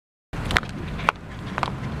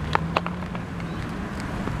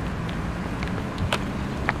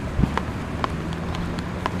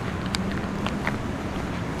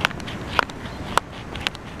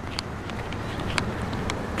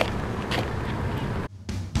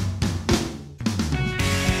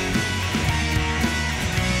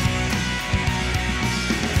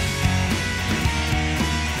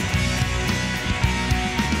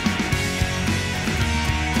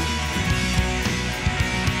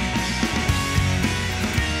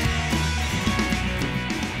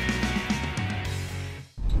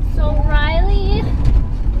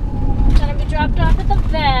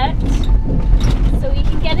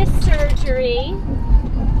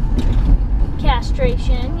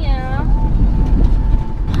frustration, yeah.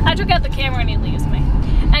 I took out the camera and he leaves me.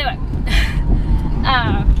 Anyway,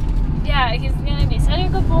 yeah, he's gonna be such a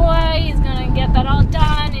good boy. He's gonna get that all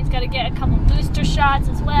done. He's gonna get a couple booster shots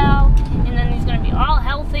as well, and then he's gonna be all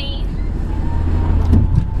healthy.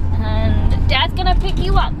 And Dad's gonna pick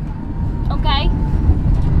you up, okay?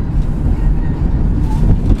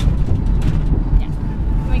 Yeah,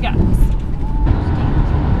 here we go.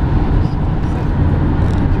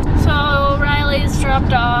 So Riley's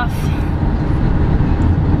dropped off.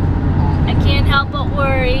 I can't help but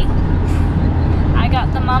worry. I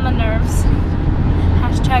got the mama nerves.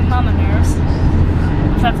 Hashtag mama nerves.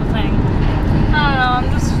 If that's a thing. I don't know,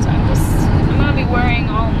 I'm gonna be worrying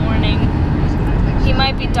all morning. He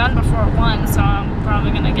might be done before 1, so I'm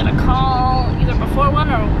probably gonna get a call either before 1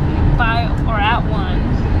 or at 1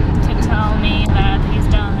 to tell me that he's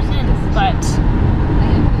done. But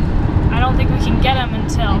I don't think we can get him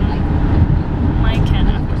until Mike can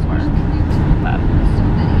after work. But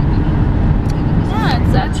yeah,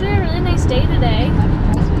 it's actually a really nice day today.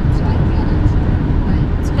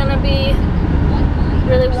 It's gonna be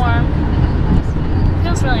really warm.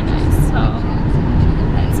 Feels really nice. So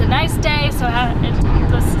it's a nice day. So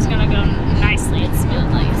this is gonna go nicely and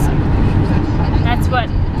smoothly. So that's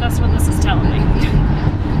what this is telling me.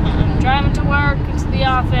 I'm driving to work, to the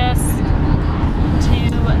office, to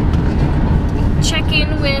check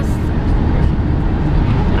in with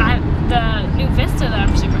the new Vista that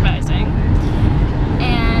I'm supervising.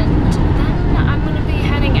 And then I'm going to be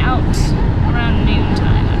heading out around noon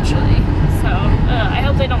time, actually. So I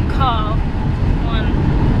hope they don't call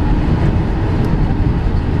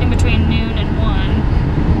in between noon and 1.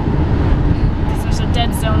 Because there's a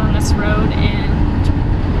dead zone on this road and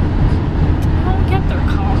I won't get their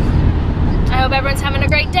call. I hope everyone's having a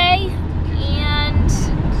great day and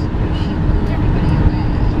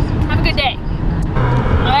have a good day.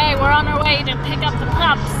 Alright, we're on our way to pick up the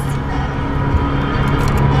pups.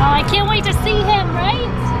 Oh, I can't wait to see him,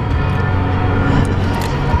 right?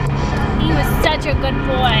 He was such a good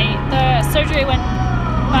boy. The surgery went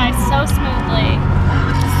by so smoothly.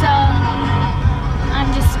 So, I'm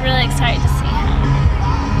just really excited to see him.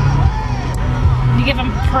 You give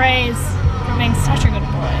him praise for being such a good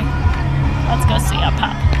boy. Let's go see a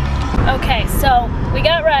pup. Okay, so we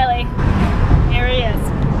got Riley. Here he is.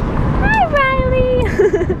 Hi, Riley!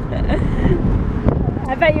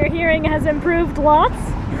 I bet your hearing has improved lots.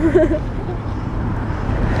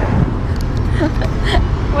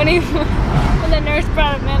 When the nurse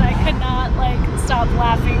brought him in, I could not stop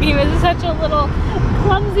laughing. He was such a little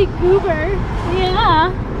clumsy goober.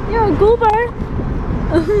 Yeah, you're a goober.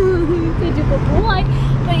 Such a good boy.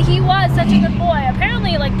 But he was such a good boy.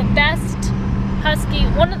 Apparently, the best husky,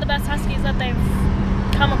 one of the best huskies that they've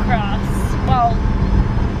come across while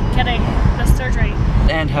getting the surgery.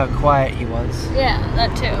 And how quiet he was. Yeah,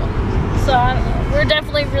 that too. So we're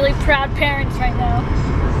definitely really proud parents right now.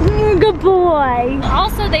 Good boy.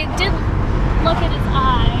 Also, they did look at his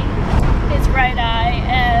eye, his right eye,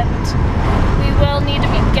 and we will need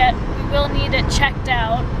it checked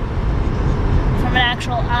out from an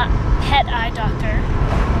actual pet eye doctor.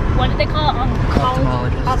 What did they call it?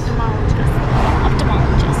 Ophthalmologist. Ophthalmologist. I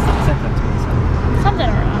think that's what he said. Something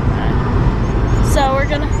around that. So we're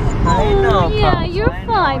gonna. I know, yeah, Pops. you're I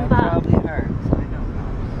fine, know. Bob. Probably hurts. I know,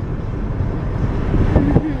 Pops.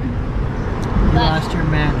 You lost your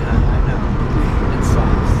manhood. I know. It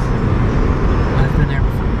sucks. I've been there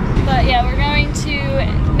before. But yeah, we're going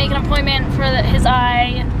to make an appointment for his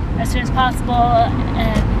eye as soon as possible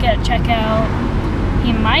and get it checked out.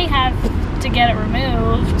 He might have to get it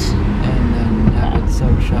removed. And then have it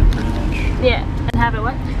sewed shut pretty much. Yeah, and have it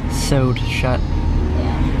what? Sewed shut.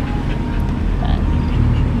 Yeah. But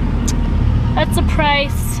that's a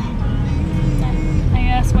price, I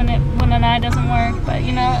guess, when an eye doesn't work. But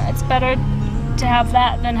you know, it's better to have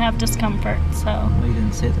that than have discomfort. So. Well, you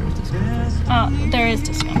didn't say there was discomfort. Oh, there is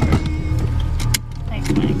discomfort. Thanks,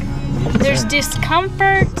 Mike. There's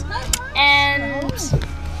discomfort and.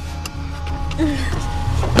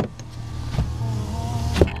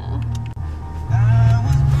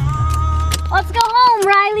 Let's go home,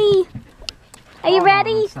 Riley. Are you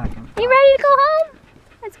ready? Are you ready to go home?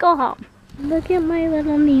 Let's go home. Look at my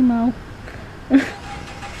little Nemo.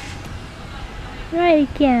 Right,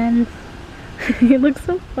 Ken. He looks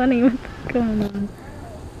so funny. What's going on?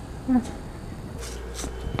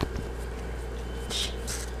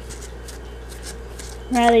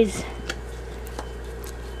 Riley's.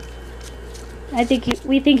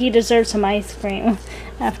 We think he deserves some ice cream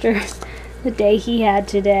after the day he had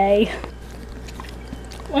today.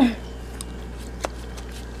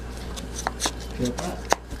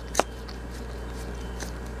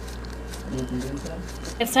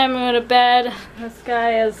 It's time to go to bed. This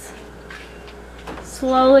guy is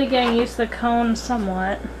slowly getting used to the cone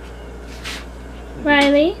somewhat.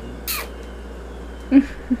 Riley?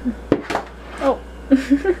 Oh.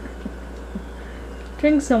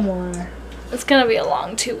 Drink some water. It's gonna be a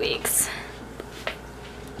long 2 weeks.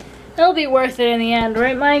 It'll be worth it in the end,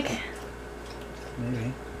 right, Mike?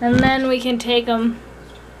 Maybe. And then we can take him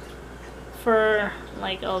for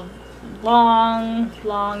like a long,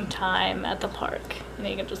 long time at the park. And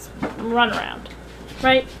he can just run around,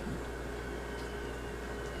 right?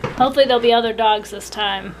 Hopefully there'll be other dogs this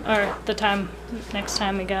time, or next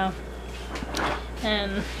time we go.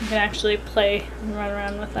 And you can actually play and run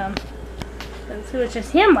around with them. And so it's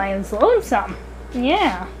just him, Lion's lonesome.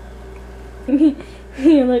 Yeah.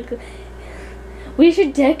 Look. We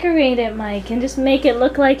should decorate it, Mike, and just make it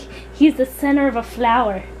look like he's the center of a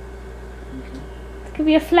flower. It could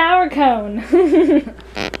be a flower cone.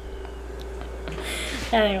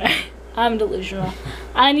 Anyway, I'm delusional.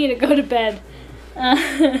 I need to go to bed.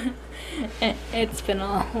 It's been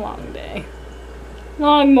a long day.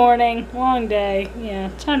 Long morning, long day. Yeah,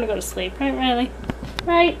 time to go to sleep, right, Riley?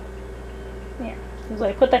 Right? Yeah. He's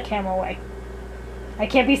like, put that camera away. I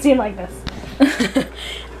can't be seen like this.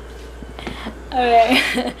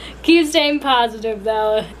 Okay. Keep staying positive,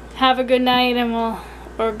 though. Have a good night,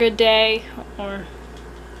 or good day, or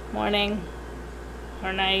morning,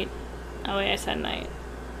 or night. Oh wait, I said night.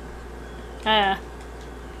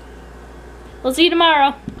 We'll see you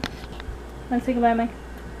tomorrow. Want to say goodbye, Mike?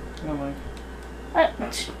 No, Mike.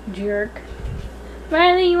 Jerk.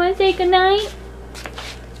 Riley, you want to say goodnight?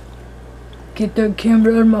 Get that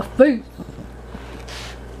camera out of my face.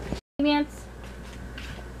 Nance,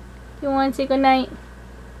 you want to say goodnight?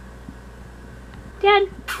 Dad?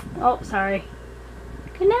 Oh, sorry.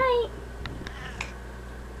 Good night.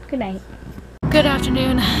 Good night. Good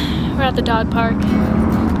afternoon. We're at the dog park.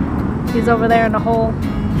 He's over there in a hole.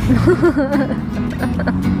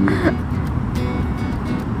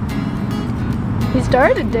 He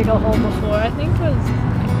started to dig a hole before. I think it was,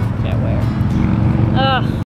 I forget where. Ugh.